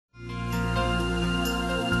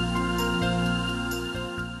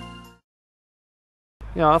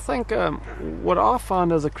Yeah, I think what I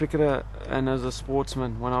found as a cricketer and as a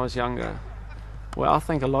sportsman when I was younger, well, I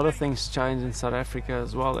think a lot of things change in South Africa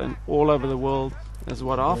as well and all over the world. Is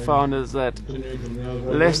what I found is that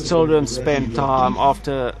less children spend time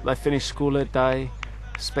after they finish school at day,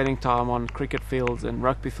 spending time on cricket fields and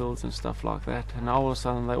rugby fields and stuff like that. And now all of a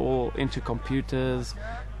sudden they're all into computers.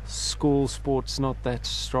 School sports not that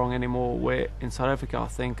strong anymore. Where in South Africa, I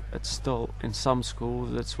think it's still in some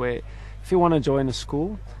schools. It's where if you want to join a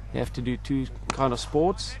school, you have to do two kind of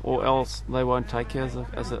sports, or else they won't take you as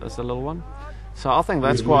a little one. So I think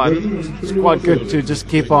that's quite good to just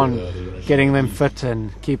keep on getting them fit and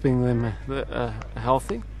keeping them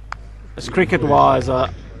healthy. As cricket-wise,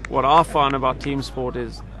 what I find about team sport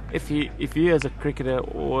is if you as a cricketer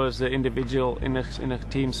or as an individual in a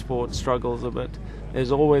team sport struggles a bit,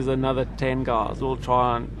 there's always another 10 guys who will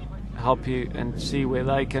try and help you and see where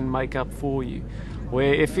they can make up for you.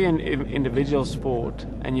 Where if you're in individual sport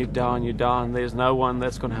and you're down, there's no one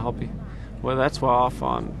that's going to help you. Well, that's what I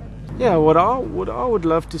find. Yeah, what I would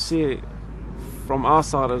love to see from our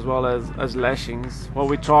side as well as Lashings, what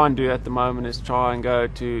we try and do at the moment is try and go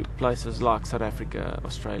to places like South Africa,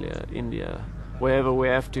 Australia, India, wherever we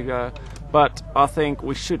have to go. But I think what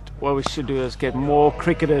we should do is get more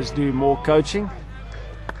cricketers do more coaching,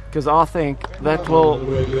 because I think that will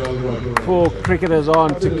pour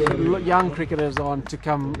young cricketers on to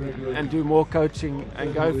come and do more coaching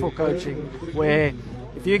and go for coaching, where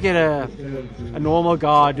if you get a normal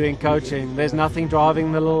guy doing coaching, there's nothing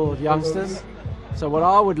driving the little youngsters. So what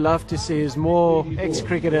I would love to see is more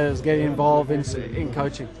ex-cricketers get involved in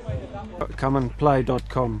coaching.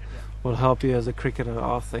 Comenplay.com will help you as a cricketer,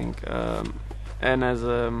 I think, and as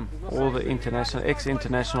all the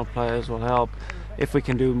ex-international players will help if we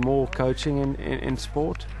can do more coaching in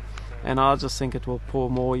sport. And I just think it will pour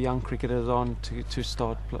more young cricketers on to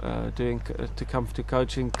start to come to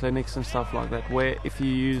coaching clinics and stuff like that, where if you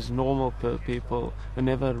use normal people who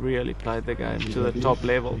never really played the game to the top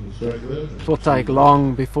level, it will take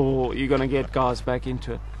long before you're going to get guys back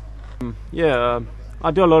into it.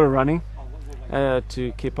 I do a lot of running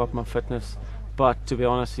to keep up my fitness, but to be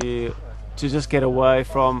honest with you, to just get away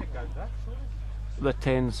from the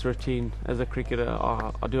tens routine as a cricketer,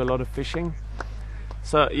 I do a lot of fishing.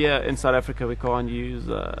 So yeah, in South Africa we can't use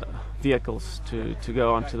vehicles to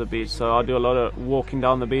go onto the beach. So I do a lot of walking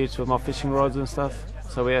down the beach with my fishing rods and stuff.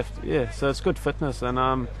 So so it's good fitness, and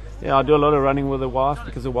I do a lot of running with the wife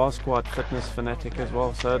because the wife's quite fitness fanatic as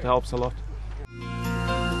well. So it helps a lot.